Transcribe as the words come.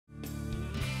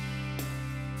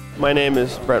My name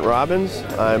is Brent Robbins.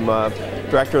 I'm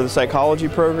Director of the Psychology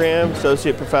Program,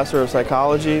 Associate Professor of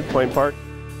Psychology, Point Park.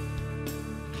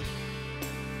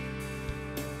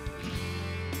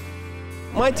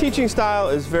 My teaching style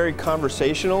is very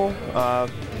conversational.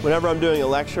 Whenever I'm doing a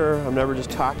lecture, I'm never just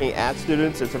talking at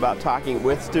students, it's about talking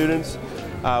with students.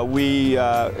 We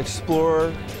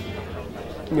explore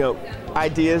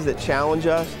ideas that challenge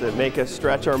us, that make us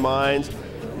stretch our minds,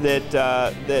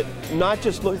 that not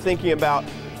just thinking about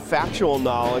factual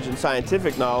knowledge and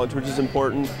scientific knowledge, which is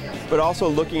important, but also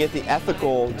looking at the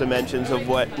ethical dimensions of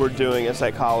what we're doing as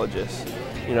psychologists.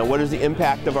 What is the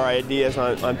impact of our ideas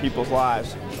on people's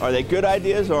lives? Are they good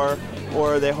ideas or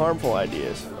are they harmful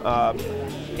ideas?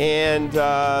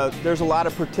 There's a lot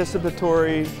of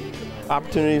participatory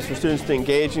opportunities for students to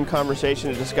engage in conversation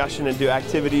and discussion and do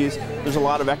activities. There's a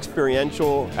lot of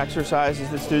experiential exercises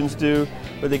that students do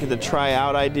where they get to try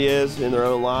out ideas in their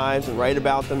own lives and write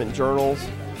about them in journals.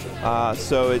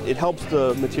 So it helps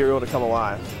the material to come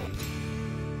alive.